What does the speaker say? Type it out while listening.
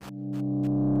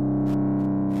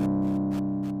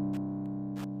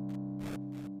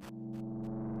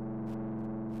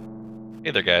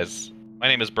Hey there, guys. My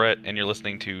name is Brett, and you're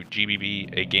listening to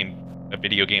GBB, a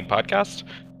video game podcast.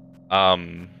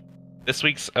 Um, this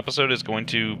week's episode is going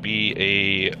to be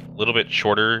a little bit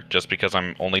shorter, just because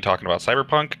I'm only talking about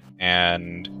Cyberpunk,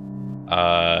 and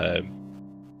uh,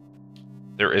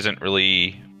 there isn't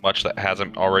really much that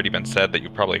hasn't already been said that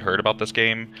you've probably heard about this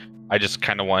game. I just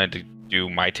kind of wanted to do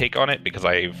my take on it because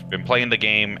I've been playing the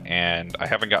game and I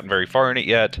haven't gotten very far in it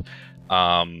yet.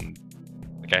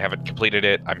 I haven't completed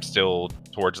it. I'm still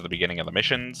towards the beginning of the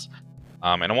missions.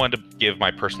 And I wanted to give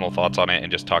my personal thoughts on it and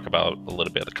just talk about a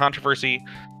little bit of the controversy.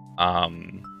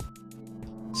 Um,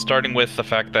 Starting with the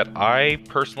fact that I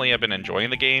personally have been enjoying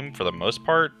the game for the most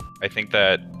part. I think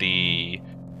that the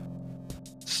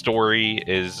story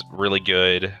is really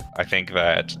good. I think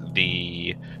that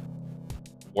the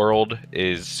world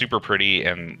is super pretty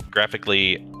and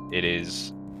graphically it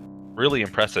is really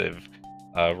impressive.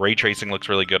 Ray tracing looks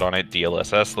really good on it.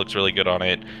 DLSS looks really good on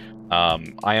it.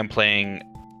 I am playing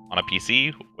on a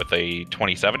PC with a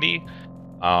 2070,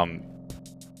 but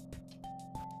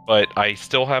I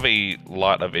still have a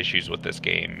lot of issues with this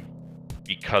game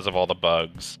because of all the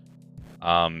bugs.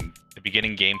 The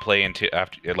beginning gameplay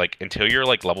until you're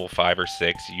like level 5 or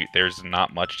 6, there's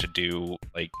not much to do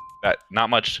like that. Not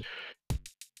much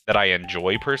that I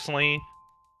enjoy personally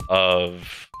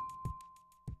of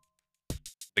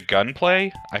the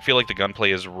gunplay. I feel like the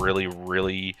gunplay is really,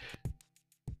 really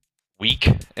weak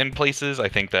in places. I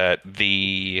think that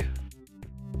the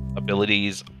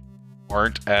abilities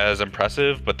aren't as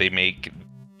impressive, but they make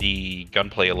the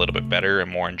gunplay a little bit better and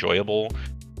more enjoyable.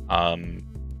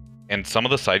 And some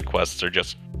of the side quests are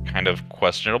just kind of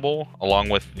questionable, along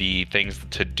with the things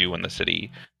to do in the city.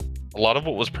 A lot of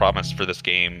what was promised for this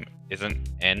game isn't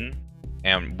in,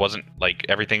 and wasn't like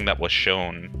everything that was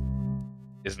shown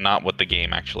is not what the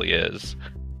game actually is.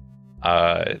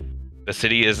 The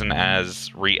city isn't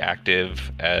as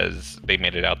reactive as they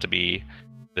made it out to be.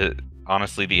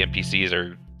 Honestly, the NPCs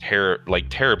are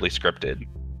terribly scripted.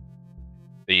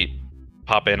 They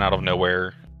pop in out of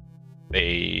nowhere.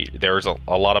 There's a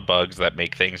lot of bugs that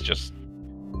make things just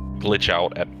glitch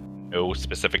out at no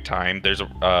specific time. There's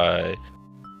a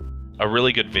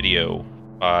really good video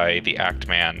by the Act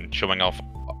Man showing off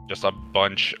just a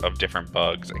bunch of different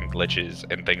bugs and glitches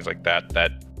and things like that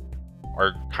that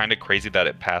are kind of crazy that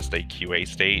it passed a QA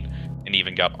state and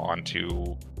even got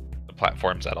onto the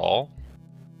platforms at all.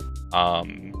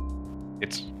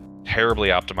 It's terribly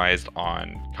optimized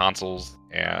on consoles,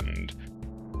 and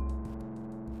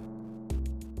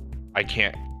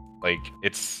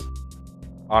it's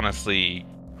honestly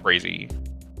crazy.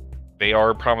 They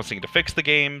are promising to fix the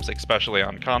games, especially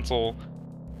on console,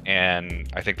 and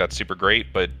I think that's super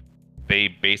great, but they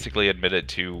basically admitted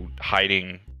to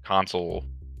hiding console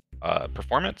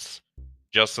performance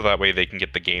just so that way they can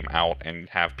get the game out and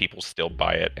have people still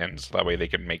buy it, and so that way they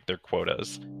can make their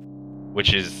quotas,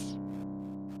 which is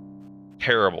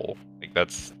terrible. Like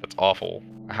that's awful.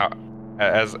 How,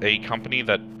 as a company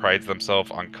that prides themselves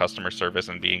on customer service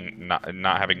and being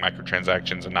not having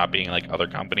microtransactions and not being like other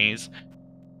companies,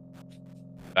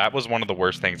 that was one of the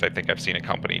worst things I think I've seen a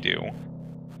company do.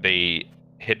 They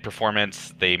hit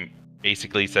performance. They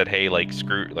basically said, "Hey, like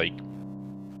screw, like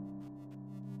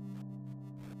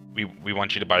we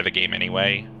want you to buy the game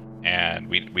anyway, and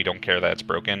we don't care that it's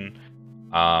broken."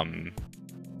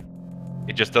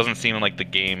 It just doesn't seem like the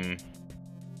game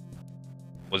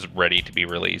was ready to be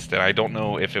released, and I don't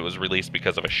know if it was released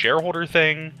because of a shareholder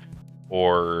thing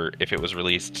or if it was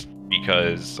released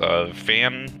because of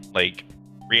fan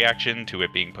reaction to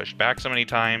it being pushed back so many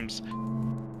times.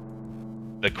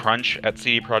 The crunch at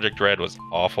CD Projekt Red was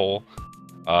awful.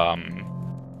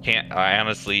 I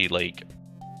honestly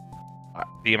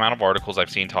the amount of articles I've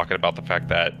seen talking about the fact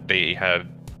that they had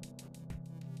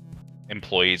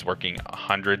employees working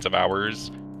hundreds of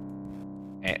hours,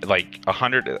 like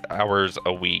 100 hours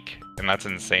a week, and that's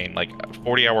insane. Like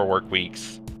 40-hour work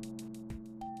weeks,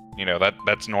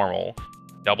 that's normal.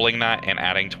 Doubling that and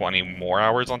adding 20 more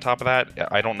hours on top of that,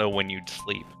 I don't know when you'd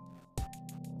sleep.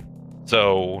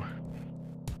 So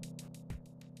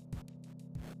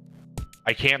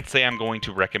I can't say I'm going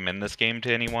to recommend this game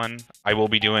to anyone. I will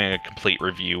be doing a complete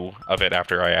review of it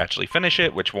after I actually finish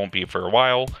it, which won't be for a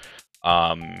while.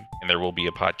 And there will be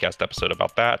a podcast episode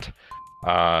about that.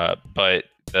 But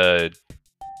the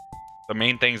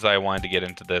main things that I wanted to get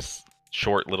into this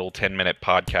short little 10-minute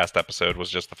podcast episode was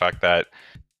just the fact that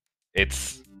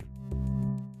it's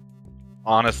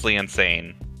honestly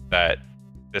insane that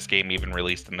this game even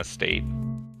released in this state.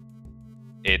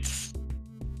 Its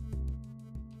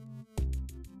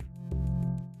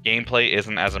gameplay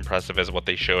isn't as impressive as what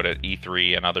they showed at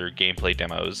E3 and other gameplay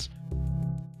demos.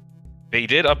 They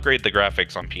did upgrade the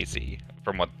graphics on PC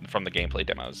from the gameplay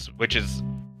demos, which is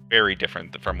very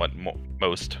different from what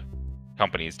most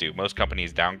companies do. Most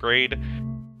companies downgrade.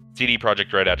 CD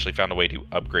Projekt Red actually found a way to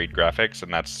upgrade graphics,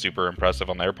 and that's super impressive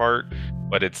on their part,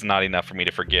 but it's not enough for me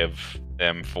to forgive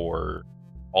them for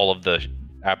all of the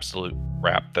absolute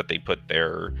crap that they put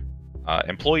their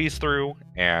employees through,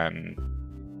 and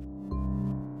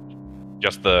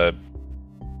just the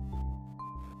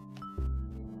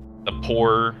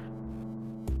poor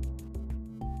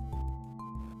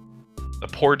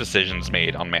decisions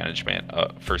made on management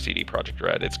for CD Projekt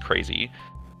Red. It's crazy.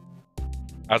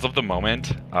 As of the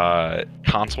moment,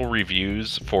 console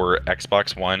reviews for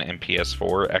Xbox One and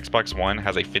PS4. Xbox One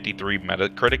has a 53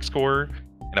 Metacritic score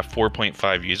and a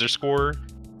 4.5 user score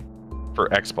for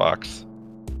Xbox.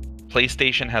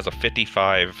 PlayStation has a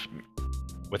 55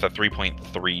 with a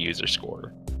 3.3 user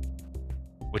score,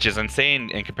 which is insane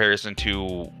in comparison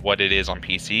to what it is on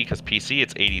PC, because PC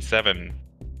it's 87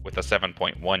 with a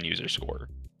 7.1 user score.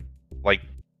 Like,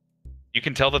 you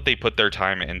can tell that they put their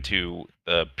time into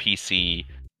the PC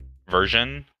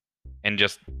version and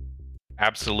just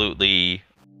absolutely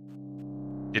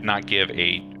did not give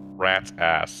a rat's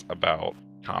ass about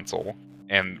console.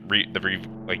 And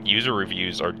user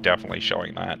reviews are definitely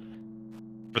showing that.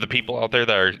 For the people out there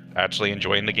that are actually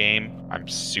enjoying the game, I'm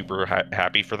super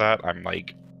happy for that. I'm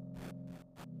like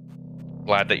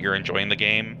glad that you're enjoying the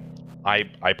game. I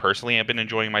personally have been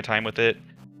enjoying my time with it,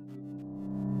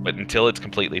 but until it's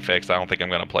completely fixed, I don't think I'm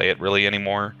going to play it really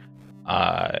anymore.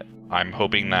 I'm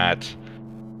hoping that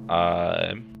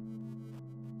the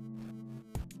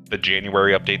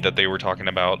January update that they were talking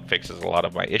about fixes a lot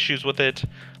of my issues with it,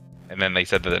 and then they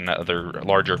said that another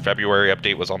larger February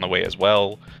update was on the way as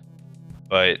well.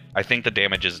 But I think the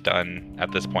damage is done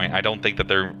at this point. I don't think that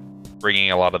they're bringing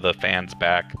a lot of the fans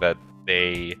back that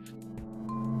they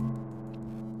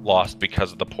lost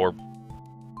because of the poor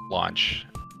launch.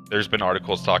 There's been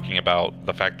articles talking about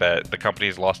the fact that the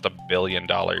company's lost $1 billion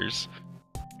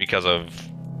because of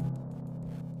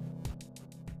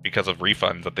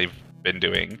refunds that they've been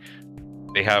doing.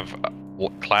 They have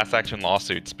class action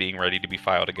lawsuits being ready to be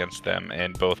filed against them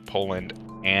in both Poland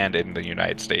and in the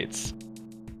United States.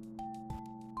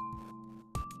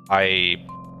 I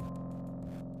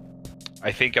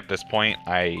think at this point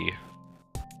I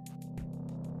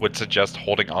would suggest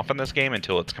holding off on this game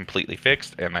until it's completely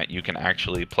fixed and that you can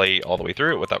actually play all the way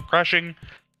through it without crashing.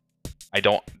 I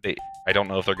don't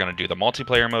know if they're going to do the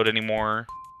multiplayer mode anymore.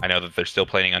 I know that they're still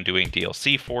planning on doing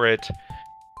DLC for it.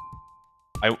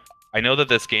 I know that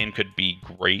this game could be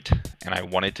great, and I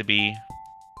want it to be,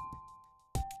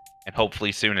 and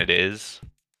hopefully soon it is.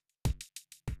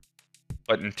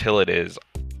 But until it is,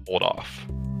 hold off.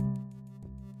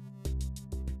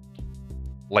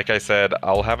 Like I said,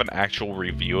 I'll have an actual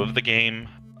review of the game,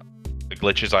 the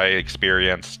glitches I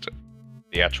experienced,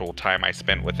 the actual time I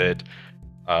spent with it.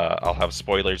 I'll have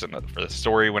spoilers for the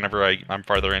story whenever I'm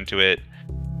farther into it.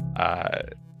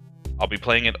 I'll be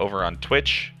playing it over on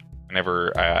Twitch whenever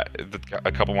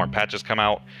a couple more patches come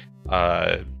out,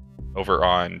 over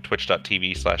on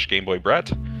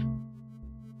twitch.tv/GameBoyBrett.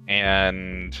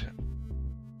 And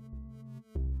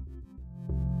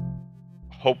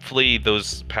hopefully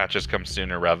those patches come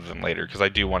sooner rather than later, because I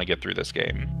do want to get through this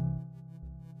game.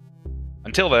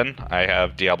 Until then, I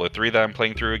have Diablo 3 that I'm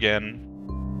playing through again.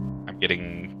 I'm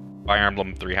getting Fire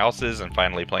Emblem Three Houses and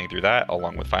finally playing through that,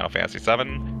 along with Final Fantasy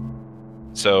VII.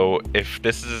 So if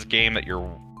this is a game that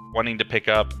you're wanting to pick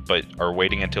up but are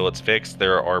waiting until it's fixed,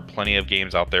 there are plenty of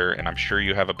games out there, and I'm sure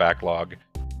you have a backlog.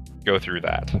 Go through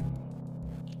that.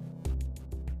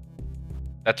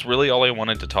 That's really all I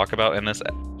wanted to talk about in this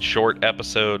short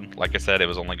episode. Like I said, it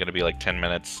was only going to be like 10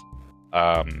 minutes.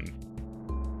 I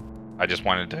just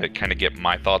wanted to kind of get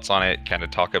my thoughts on it, kind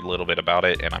of talk a little bit about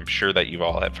it, and I'm sure that you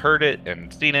all have heard it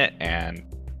and seen it, and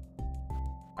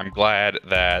I'm glad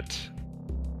that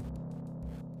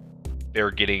they're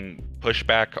getting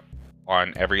pushback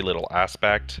on every little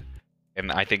aspect,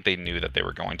 and I think they knew that they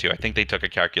were going to. I think they took a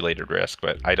calculated risk,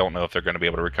 but I don't know if they're going to be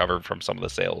able to recover from some of the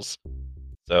sales.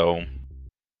 So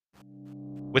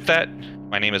with that,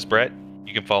 my name is Brett.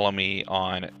 You can follow me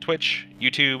on Twitch,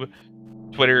 YouTube,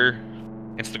 Twitter,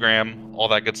 Instagram, all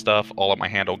that good stuff, all at my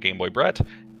handle, GameBoyBrett.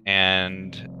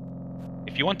 And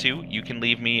if you want to, you can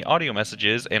leave me audio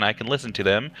messages and I can listen to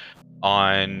them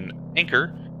on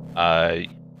Anchor.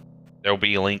 There will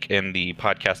be a link in the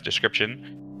podcast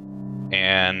description.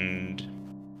 And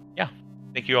yeah,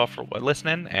 thank you all for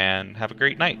listening and have a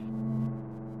great night.